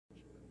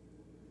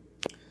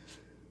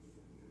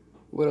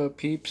What up,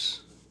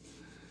 peeps?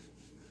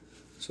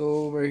 So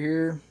over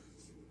here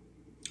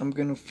I'm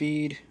gonna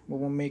feed,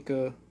 we'll make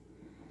a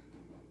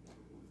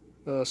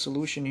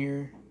solution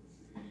here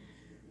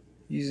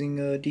using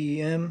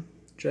DEM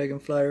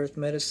Dragonfly Earth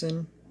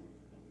Medicine,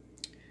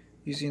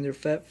 using their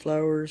fat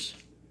flowers.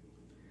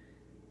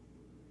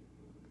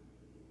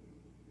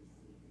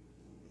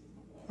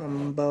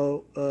 I'm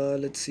about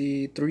let's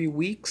see, 3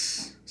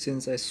 weeks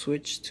since I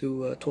switched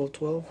to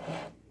 12-12,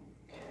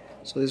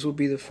 so this will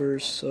be the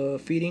first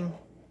feeding.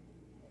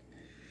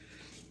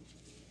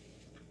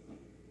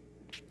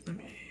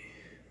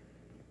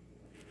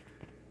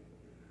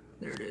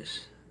 There it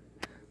is.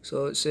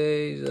 So it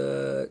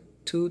says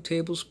 2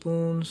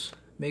 tablespoons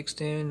mixed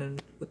in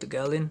and with the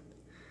gallon,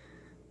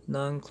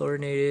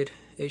 non-chlorinated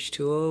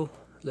H2O.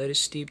 Let it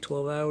steep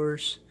 12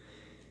 hours.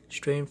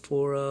 Strain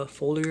for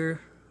foliar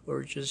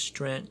or just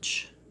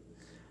drench.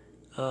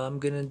 I'm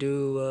gonna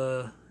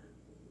do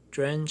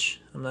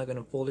drench. I'm not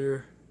gonna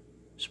foliar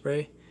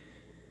spray.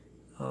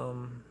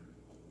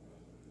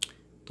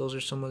 Those are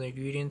some of the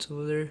ingredients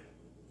over there.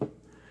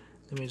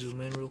 Let me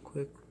zoom in real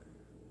quick.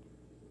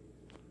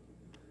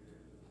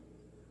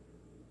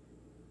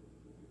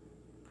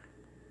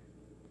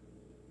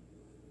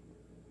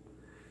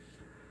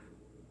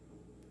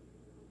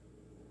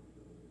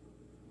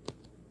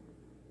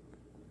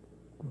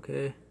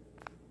 Okay,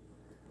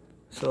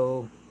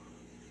 so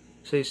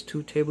it says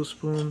 2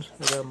 tablespoons.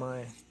 I got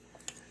my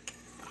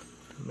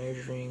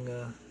measuring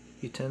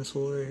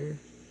utensil right here.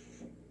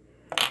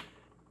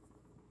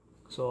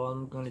 So all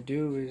I'm gonna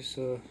do is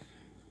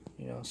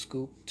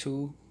scoop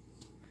two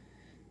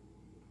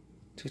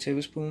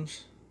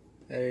tablespoons,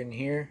 add it in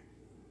here,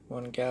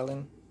 1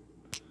 gallon.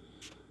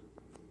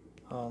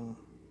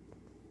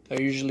 I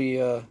usually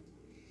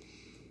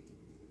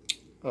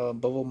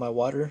bubble my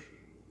water,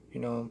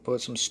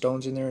 put some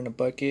stones in there in a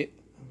bucket,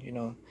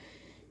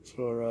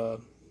 for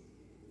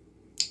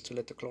to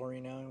let the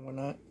chlorine out and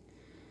whatnot.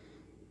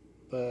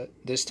 But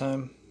this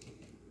time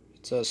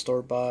it's a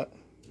store-bought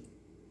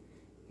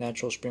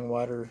natural spring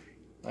water.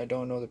 I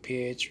don't know the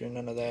pH or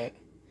none of that.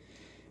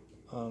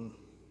 So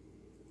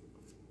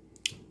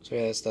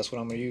yeah, that's what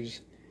I'm gonna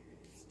use.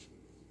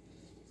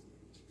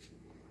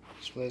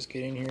 So let's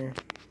get in here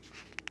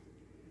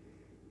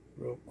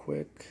real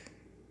quick.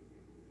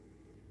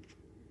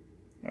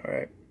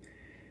 Alright,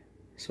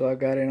 so I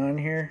got it on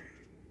here.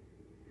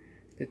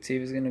 Let's see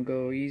if it's gonna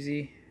go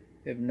easy.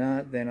 If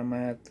not, then I'm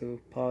gonna have to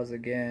pause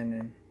again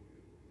and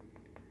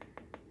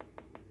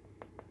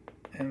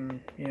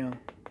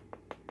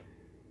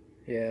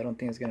yeah, I don't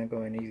think it's gonna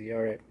go in easy.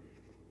 Alright,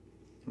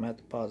 I'm gonna have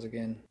to pause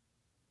again.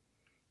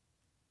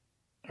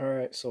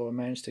 Alright, so I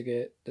managed to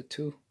get the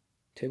 2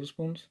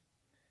 tablespoons.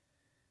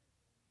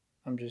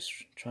 I'm just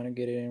trying to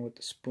get it in with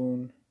the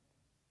spoon.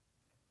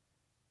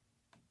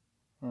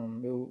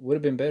 It would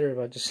have been better if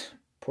I just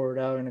poured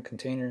it out in a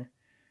container.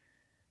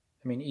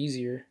 I mean,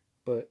 easier,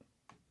 but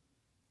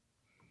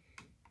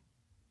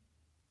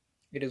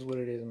it is what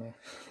it is, man.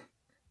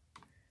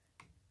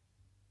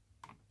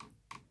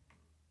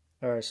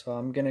 Alright, so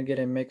I'm gonna get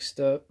it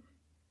mixed up,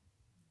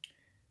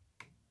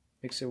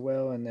 mix it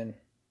well, and then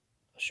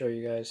I'll show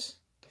you guys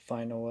the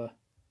final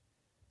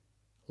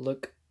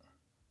look.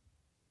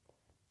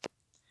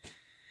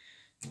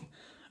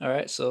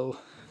 Alright, so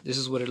this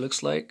is what it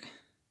looks like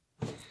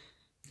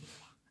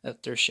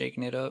after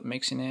shaking it up,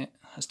 mixing it.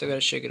 I still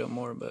gotta shake it up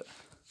more, but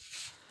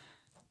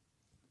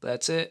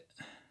that's it.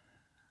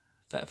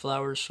 Fat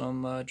flowers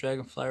from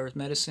Dragonfly Earth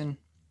Medicine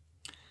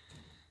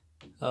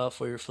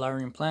for your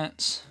flowering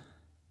plants.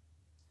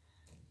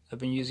 I've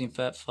been using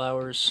fat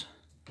flowers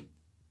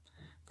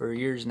for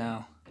years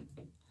now,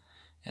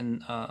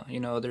 and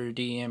other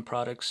DEM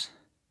products,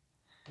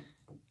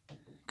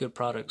 good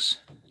products,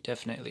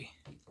 definitely.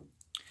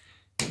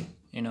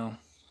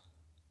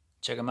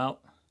 Check them out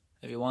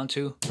if you want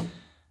to.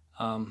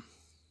 I'll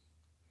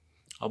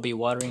be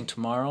watering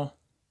tomorrow.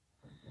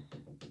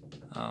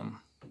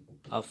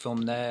 I'll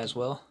film that as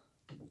well.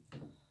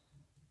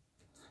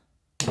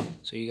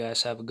 So you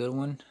guys have a good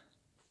one.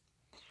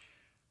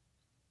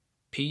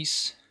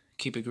 Peace.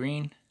 Keep it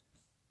green.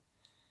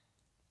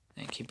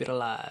 And keep it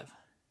alive.